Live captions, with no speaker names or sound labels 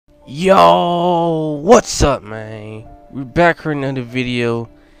Yo, what's up, man? We're back for another video,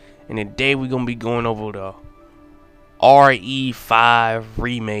 and today we're gonna be going over the RE5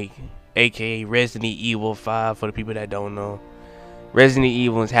 remake, aka Resident Evil 5. For the people that don't know, Resident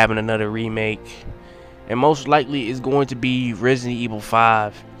Evil is having another remake, and most likely it's going to be Resident Evil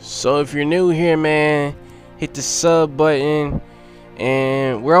 5. So if you're new here, man, hit the sub button.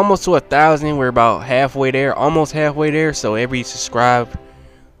 And we're almost to 1,000. We're about halfway there, almost halfway there. So every subscribed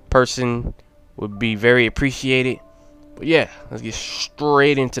person would be very appreciated. But yeah, let's get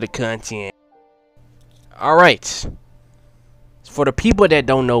straight into the content. Alright, for the people that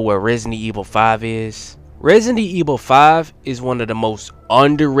don't know what Resident Evil 5 is, Resident Evil 5 is one of the most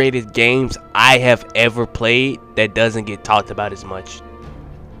underrated games I have ever played that doesn't get talked about as much.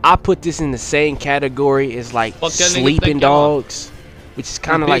 I put this in the same category as like Sleeping Dogs, which is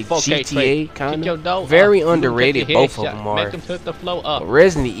kind of like GTA, kind of very underrated. Both of them are. But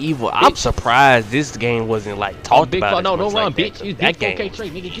Resident Evil, I'm surprised this game wasn't like talked about as much like that. That game,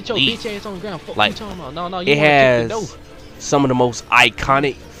 like, it has some of the most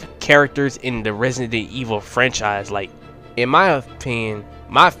iconic characters in the Resident Evil franchise. Like, in my opinion,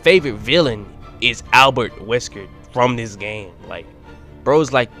 my favorite villain is Albert Wesker from this game. Like,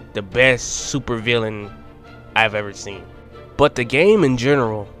 bro's like the best super villain I've ever seen. But the game in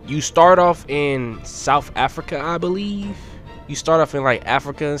general, you start off in South Africa, I believe. You start off in like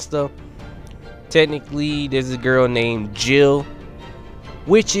Africa and stuff. Technically, there's a girl named Jill,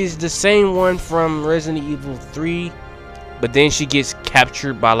 which is the same one from Resident Evil 3. But then she gets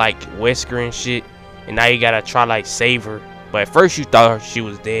captured by like Wesker and shit, and now you gotta try like save her. But at first you thought she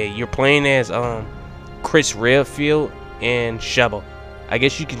was dead. You're playing as Chris Redfield and Shovel. I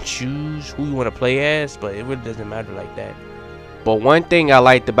guess you can choose who you want to play as, but it really doesn't matter like that. But one thing I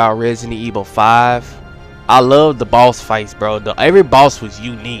liked about Resident Evil 5, I love the boss fights, bro. Every boss was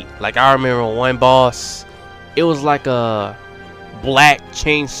unique. Like, I remember one boss, it was like a black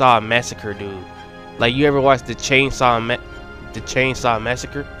chainsaw massacre dude. Like, you ever watched the Chainsaw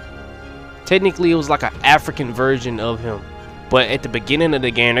Massacre? Technically, it was like an African version of him. But at the beginning of the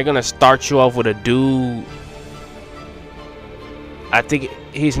game, they're gonna start you off with a dude. I think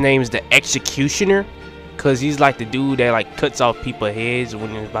his name is the Executioner, cause he's like the dude that like cuts off people's heads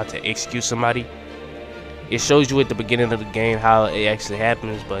when he's about to execute somebody. It shows you at the beginning of the game how it actually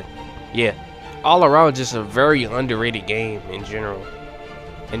happens. But yeah, all around just a very underrated game in general.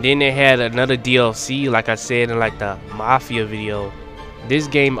 And then they had another DLC, like I said in like the Mafia video. This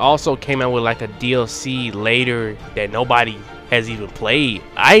game also came out with like a DLC later that nobody has even played.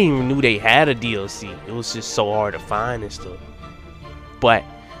 I didn't even knew they had a DLC. It was just so hard to find and stuff. But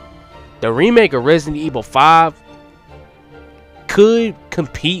the remake of Resident Evil 5 could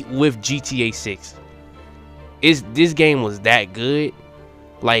compete with GTA 6. This game was that good.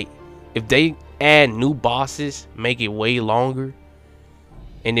 Like, if they add new bosses, make it way longer,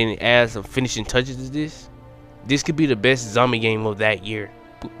 and then add some finishing touches to this could be the best zombie game of that year.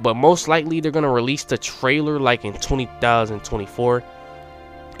 But most likely they're gonna release the trailer like in 2024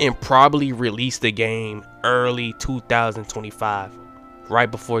 and probably release the game early 2025,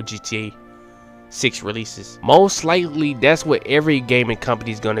 right before GTA 6 releases. Most likely that's what every gaming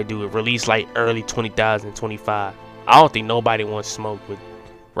company is gonna do, release like early 2025. I don't think nobody wants smoke with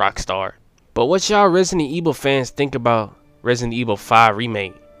Rockstar. But what y'all Resident Evil fans think about Resident Evil 5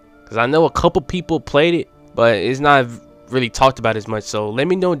 remake? Because I know a couple people played it, but it's not really talked about as much. So let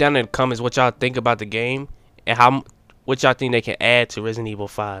me know down in the comments what y'all think about the game and what y'all think they can add to Resident Evil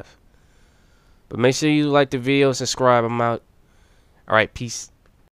 5. But make sure you like the video, subscribe. I'm out. Alright, peace.